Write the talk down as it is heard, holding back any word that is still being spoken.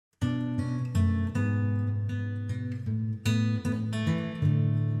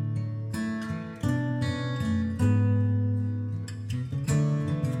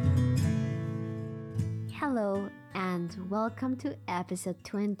and welcome to episode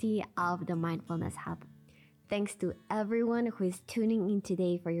 20 of the Mindfulness Hub. Thanks to everyone who is tuning in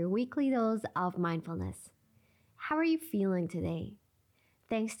today for your weekly dose of mindfulness. How are you feeling today?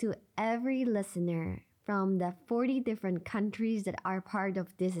 Thanks to every listener from the 40 different countries that are part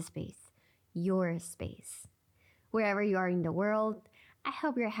of this space, your space. Wherever you are in the world, I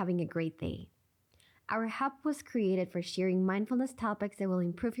hope you're having a great day. Our hub was created for sharing mindfulness topics that will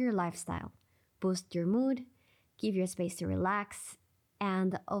improve your lifestyle, boost your mood, give you a space to relax,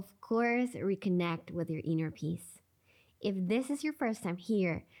 and of course, reconnect with your inner peace. If this is your first time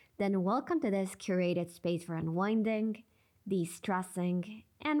here, then welcome to this curated space for unwinding, de-stressing,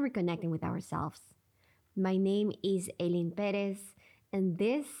 and reconnecting with ourselves. My name is Eileen Perez, and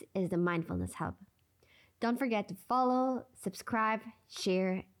this is the Mindfulness Hub. Don't forget to follow, subscribe,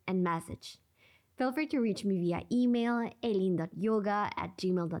 share, and message. Feel free to reach me via email,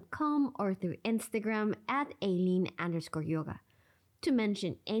 aileen.yoga@gmail.com or through Instagram at aileen_yoga to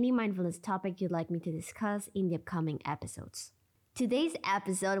mention any mindfulness topic you'd like me to discuss in the upcoming episodes. Today's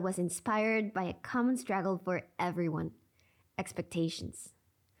episode was inspired by a common struggle for everyone: expectations.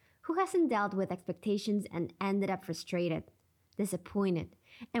 Who hasn't dealt with expectations and ended up frustrated, disappointed,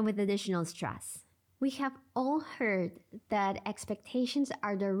 and with additional stress? We have all heard that expectations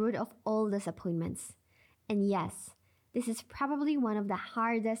are the root of all disappointments. And yes, this is probably one of the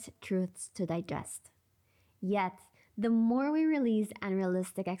hardest truths to digest. Yet, the more we release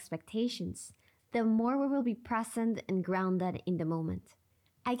unrealistic expectations, the more we will be present and grounded in the moment.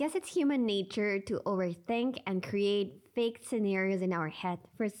 I guess it's human nature to overthink and create fake scenarios in our head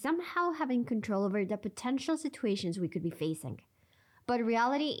for somehow having control over the potential situations we could be facing. But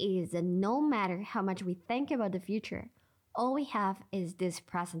reality is that no matter how much we think about the future, all we have is this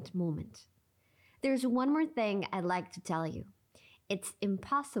present moment. There's one more thing I'd like to tell you. It's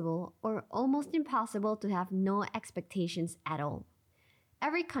impossible or almost impossible to have no expectations at all.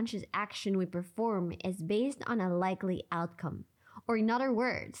 Every conscious action we perform is based on a likely outcome, or in other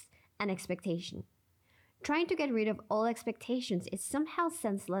words, an expectation. Trying to get rid of all expectations is somehow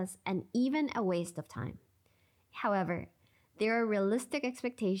senseless and even a waste of time. However, there are realistic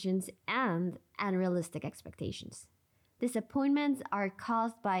expectations and unrealistic expectations. Disappointments are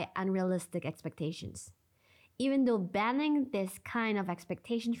caused by unrealistic expectations. Even though banning this kind of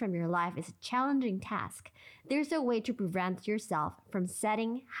expectations from your life is a challenging task, there's a way to prevent yourself from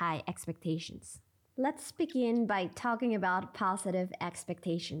setting high expectations. Let's begin by talking about positive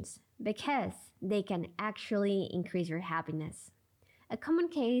expectations, because they can actually increase your happiness. A common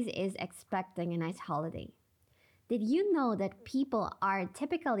case is expecting a nice holiday. Did you know that people are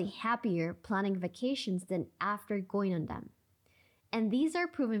typically happier planning vacations than after going on them? And these are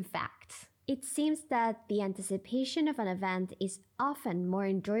proven facts. It seems that the anticipation of an event is often more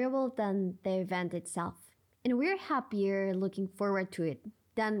enjoyable than the event itself. And we're happier looking forward to it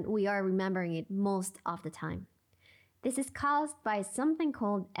than we are remembering it most of the time. This is caused by something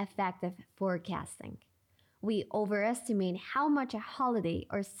called effective forecasting. We overestimate how much a holiday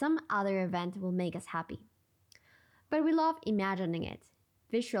or some other event will make us happy. But we love imagining it,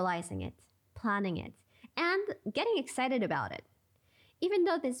 visualizing it, planning it, and getting excited about it. Even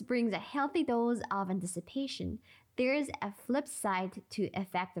though this brings a healthy dose of anticipation, there is a flip side to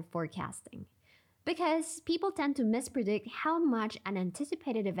effective forecasting, because people tend to mispredict how much an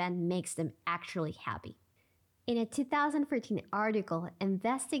anticipated event makes them actually happy. In a 2014 article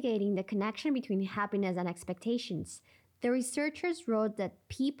investigating the connection between happiness and expectations, the researchers wrote that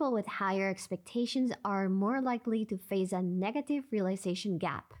people with higher expectations are more likely to face a negative realization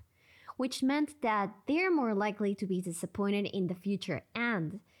gap, which meant that they're more likely to be disappointed in the future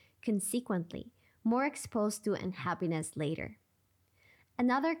and, consequently, more exposed to unhappiness later.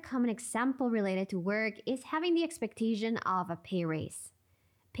 Another common example related to work is having the expectation of a pay raise.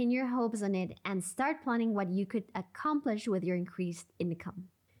 Pin your hopes on it and start planning what you could accomplish with your increased income.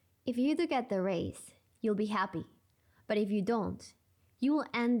 If you do get the raise, you'll be happy. But if you don't, you will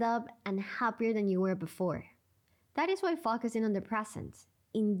end up unhappier than you were before. That is why focusing on the present,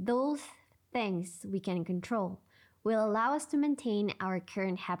 in those things we can control, will allow us to maintain our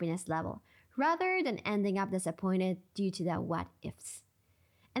current happiness level, rather than ending up disappointed due to the what-ifs.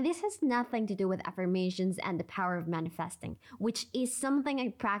 And this has nothing to do with affirmations and the power of manifesting, which is something I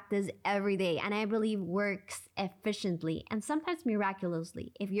practice every day and I believe works efficiently and sometimes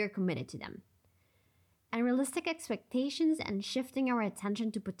miraculously if you're committed to them. Unrealistic expectations and shifting our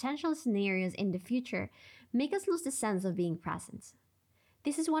attention to potential scenarios in the future make us lose the sense of being present.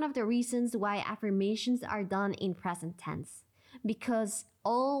 This is one of the reasons why affirmations are done in present tense, because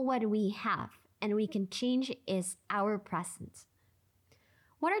all what we have and we can change is our present.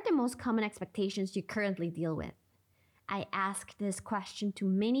 What are the most common expectations you currently deal with? I asked this question to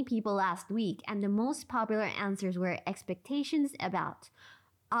many people last week, and the most popular answers were expectations about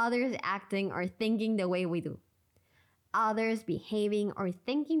others acting or thinking the way we do, others behaving or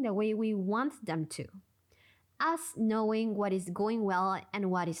thinking the way we want them to, us knowing what is going well and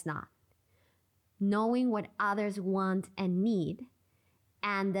what is not, knowing what others want and need,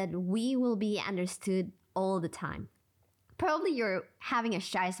 and that we will be understood all the time. Probably you're having a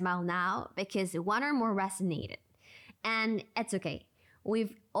shy smile now because one or more resonated. And it's okay.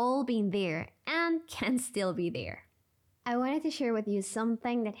 We've all been there and can still be there. I wanted to share with you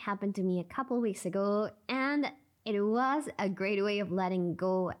something that happened to me a couple weeks ago, and it was a great way of letting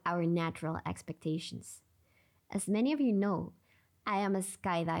go our natural expectations. As many of you know, I am a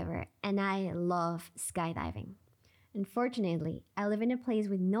skydiver and I love skydiving. Unfortunately, I live in a place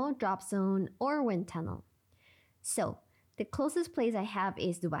with no drop zone or wind tunnel. So, the closest place I have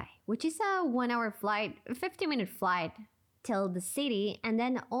is Dubai, which is a 1 hour flight, a 50-minute flight till the city, and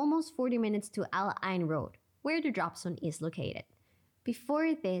then almost 40 minutes to Al Ain Road, where the drop zone is located.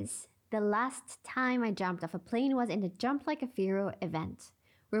 Before this, the last time I jumped off a plane was in the Jump Like a Pharaoh event,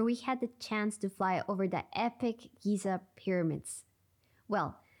 where we had the chance to fly over the epic Giza pyramids.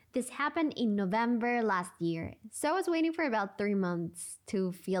 Well, this happened in November last year, so I was waiting for about 3 months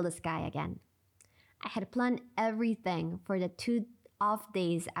to feel the sky again. I had planned everything for the 2 off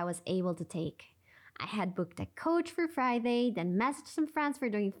days I was able to take. I had booked a coach for Friday, then messaged some friends for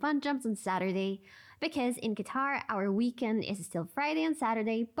doing fun jumps on Saturday, because in Qatar, our weekend is still Friday and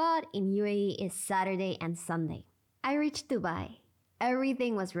Saturday, but in UAE is Saturday and Sunday. I reached Dubai.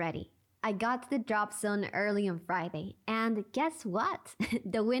 Everything was ready. I got to the drop zone early on Friday, and guess what?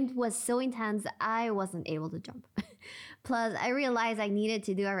 The wind was so intense I wasn't able to jump. Plus, I realized I needed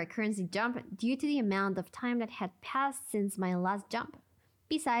to do a recurrency jump due to the amount of time that had passed since my last jump,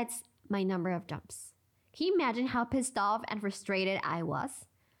 besides my number of jumps. Can you imagine how pissed off and frustrated I was?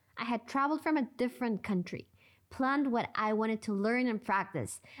 I had traveled from a different country, planned what I wanted to learn and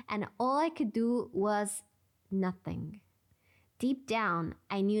practice, and all I could do was nothing. Deep down,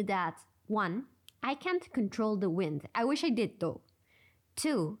 I knew that 1, I can't control the wind. I wish I did though.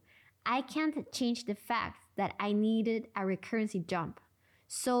 2, I can't change the fact that I needed a recurrency jump.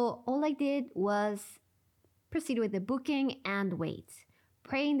 So all I did was proceed with the booking and wait,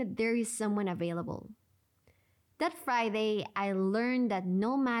 praying that there is someone available. That Friday, I learned that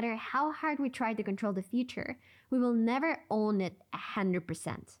no matter how hard we try to control the future, we will never own it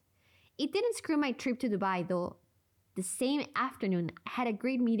 100%. It didn't screw my trip to Dubai though. The same afternoon, I had a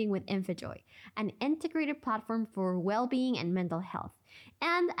great meeting with InfoJoy, an integrated platform for well-being and mental health,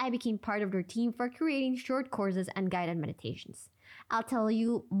 and I became part of their team for creating short courses and guided meditations. I'll tell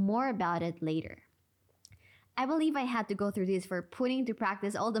you more about it later. I believe I had to go through this for putting into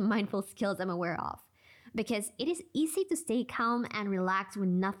practice all the mindful skills I'm aware of, because it is easy to stay calm and relaxed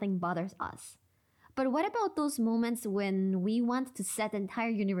when nothing bothers us. But what about those moments when we want to set the entire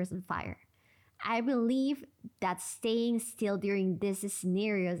universe on fire? I believe that staying still during these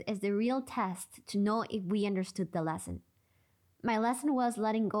scenarios is the real test to know if we understood the lesson. My lesson was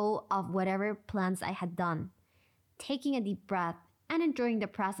letting go of whatever plans I had done, taking a deep breath, and enjoying the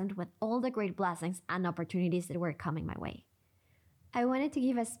present with all the great blessings and opportunities that were coming my way. I wanted to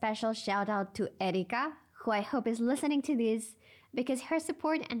give a special shout out to Erika, who I hope is listening to this, because her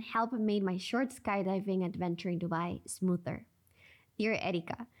support and help made my short skydiving adventure in Dubai smoother. Dear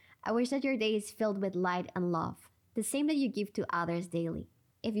Erika, I wish that your day is filled with light and love, the same that you give to others daily.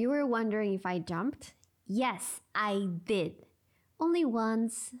 If you were wondering if I jumped, yes, I did. Only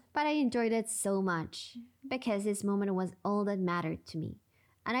once, but I enjoyed it so much because this moment was all that mattered to me.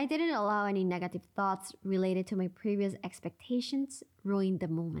 And I didn't allow any negative thoughts related to my previous expectations ruin the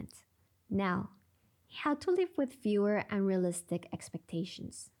moment. Now, how to live with fewer unrealistic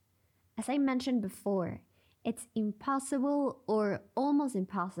expectations. As I mentioned before, it's impossible or almost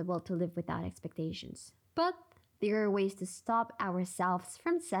impossible to live without expectations. But there are ways to stop ourselves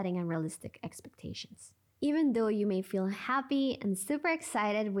from setting unrealistic expectations. Even though you may feel happy and super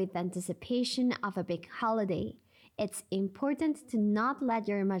excited with anticipation of a big holiday, it's important to not let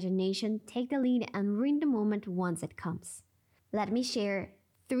your imagination take the lead and ruin the moment once it comes. Let me share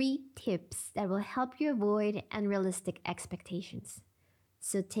 3 tips that will help you avoid unrealistic expectations.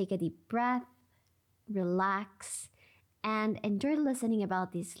 So take a deep breath, relax, and enjoy listening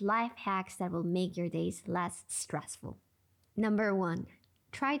about these life hacks that will make your days less stressful. Number 1,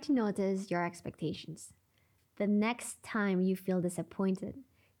 try to notice your expectations. The next time you feel disappointed,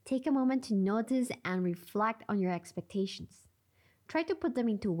 take a moment to notice and reflect on your expectations. Try to put them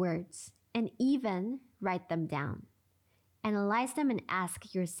into words and even write them down. Analyze them and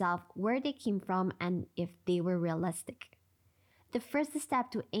ask yourself where they came from and if they were realistic. The first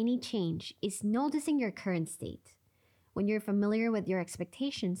step to any change is noticing your current state. When you're familiar with your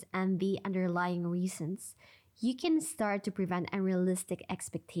expectations and the underlying reasons, you can start to prevent unrealistic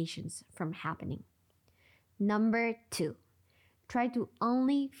expectations from happening. Number 2, try to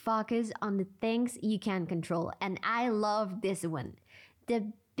only focus on the things you can control. And I love this one.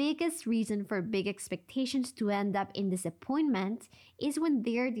 The biggest reason for big expectations to end up in disappointment is when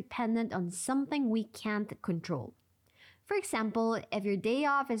they're dependent on something we can't control. For example, if your day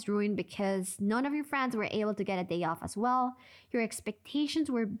off is ruined because none of your friends were able to get a day off as well, your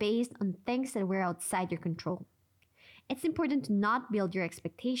expectations were based on things that were outside your control. It's important to not build your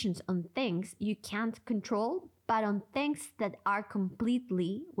expectations on things you can't control, but on things that are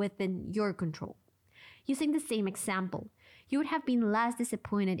completely within your control. Using the same example, you would have been less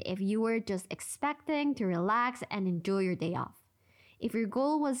disappointed if you were just expecting to relax and enjoy your day off. If your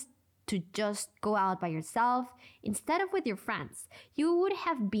goal was to just go out by yourself instead of with your friends, you would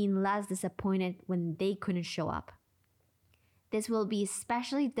have been less disappointed when they couldn't show up. This will be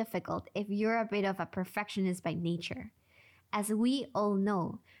especially difficult if you're a bit of a perfectionist by nature. As we all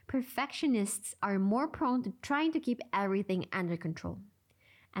know, perfectionists are more prone to trying to keep everything under control.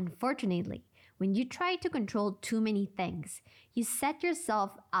 Unfortunately, when you try to control too many things, you set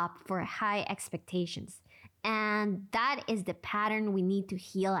yourself up for high expectations. And that is the pattern we need to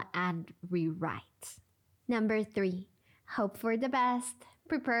heal and rewrite. Number 3, hope for the best,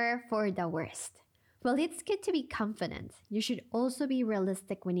 prepare for the worst. While it's good to be confident, you should also be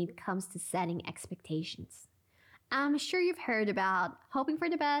realistic when it comes to setting expectations. I'm sure you've heard about hoping for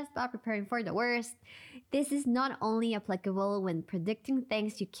the best but preparing for the worst. This is not only applicable when predicting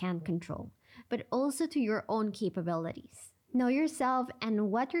things you can't control, but also to your own capabilities. Know yourself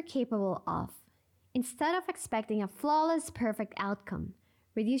and what you're capable of. Instead of expecting a flawless, perfect outcome,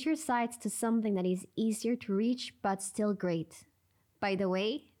 reduce your sights to something that is easier to reach but still great. By the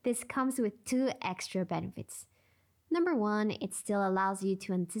way, this comes with 2 extra benefits. Number 1, it still allows you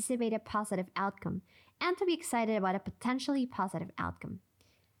to anticipate a positive outcome and to be excited about a potentially positive outcome.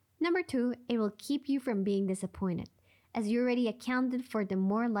 Number 2, it will keep you from being disappointed, as you already accounted for the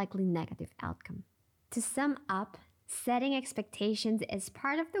more likely negative outcome. To sum up, setting expectations is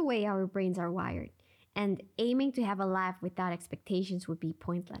part of the way our brains are wired, and aiming to have a life without expectations would be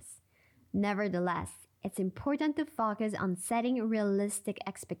pointless. Nevertheless, it's important to focus on setting realistic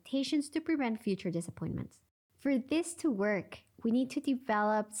expectations to prevent future disappointments. For this to work, we need to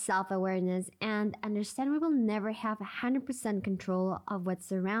develop self-awareness and understand we will never have 100% control of what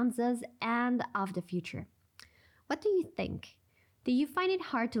surrounds us and of the future. What do you think? Do you find it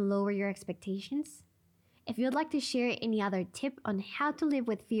hard to lower your expectations? If you'd like to share any other tip on how to live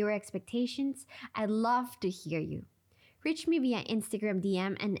with fewer expectations, I'd love to hear you. Reach me via Instagram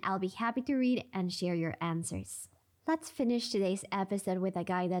DM and I'll be happy to read and share your answers. Let's finish today's episode with a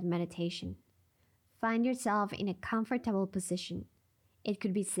guided meditation. Find yourself in a comfortable position. It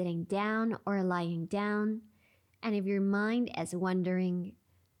could be sitting down or lying down. And if your mind is wandering,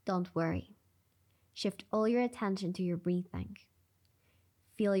 don't worry. Shift all your attention to your breathing.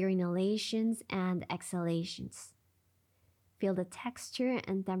 Feel your inhalations and exhalations. Feel the texture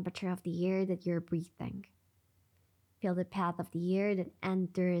and temperature of the air that you're breathing. Feel the path of the air that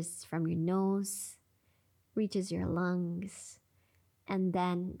enters from your nose, reaches your lungs, and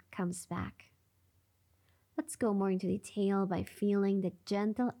then comes back. Let's go more into detail by feeling the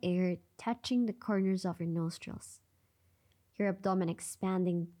gentle air touching the corners of your nostrils, your abdomen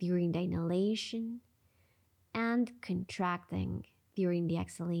expanding during the inhalation and contracting during the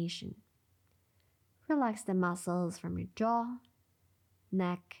exhalation. Relax the muscles from your jaw,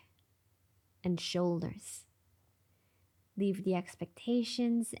 neck, and shoulders. Leave the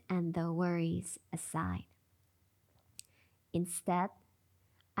expectations and the worries aside. Instead,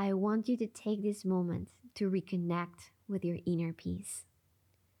 I want you to take this moment to reconnect with your inner peace.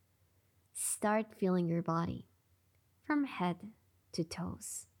 Start feeling your body from head to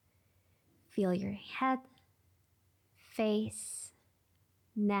toes. Feel your head, face,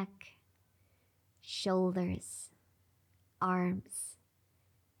 neck, shoulders, arms,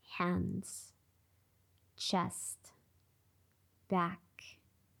 hands, chest, back,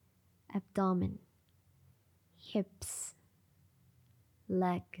 abdomen, hips,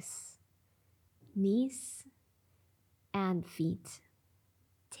 legs, knees, and feet.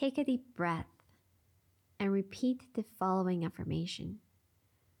 Take a deep breath and repeat the following affirmation.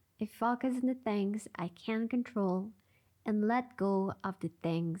 I focus on the things I can control and let go of the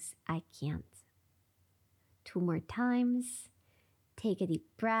things I can't. 2 more times. Take a deep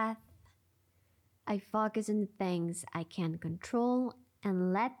breath. I focus on the things I can control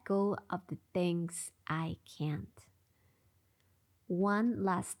and let go of the things I can't. One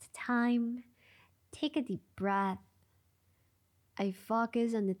last time, take a deep breath. I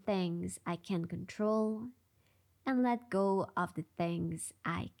focus on the things I can control and let go of the things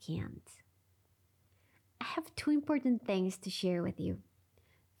I can't. I have two important things to share with you.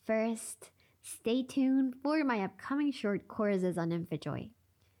 First, stay tuned for my upcoming short courses on InfoJoy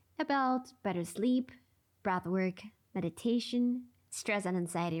about better sleep, breathwork, meditation, stress and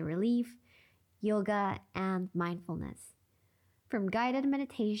anxiety relief, yoga, and mindfulness. From guided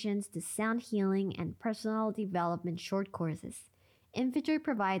meditations to sound healing and personal development short courses, InfoJoy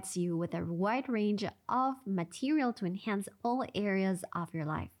provides you with a wide range of material to enhance all areas of your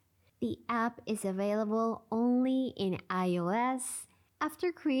life. The app is available only in iOS.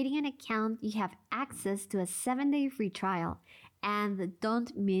 After creating an account, you have access to a 7-day free trial. And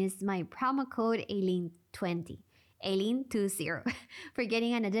don't miss my promo code Aileen20, Aileen20, for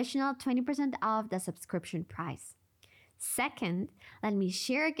getting an additional 20% off the subscription price. Second, let me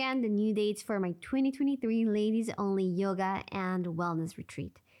share again the new dates for my 2023 Ladies Only Yoga and Wellness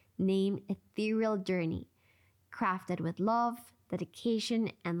Retreat, named Ethereal Journey, crafted with love,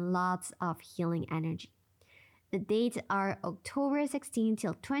 dedication, and lots of healing energy. The dates are October 16th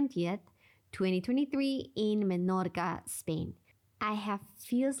till 20th, 2023 in Menorca, Spain. I have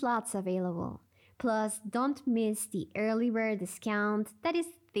few slots available. Plus, don't miss the early bird discount that is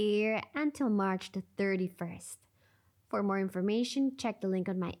there until March the 31st. For more information, check the link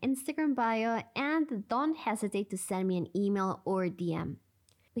on my Instagram bio and don't hesitate to send me an email or DM.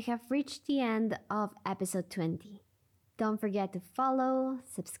 We have reached the end of episode 20. Don't forget to follow,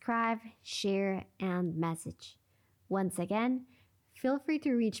 subscribe, share, and message. Once again, feel free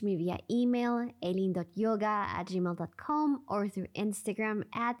to reach me via email, aileen.yoga@gmail.com or through Instagram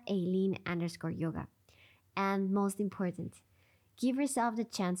at aileen_yoga. And most important, give yourself the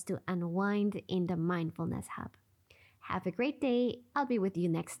chance to unwind in the Mindfulness Hub. Have a great day. I'll be with you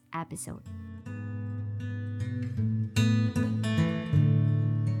next episode.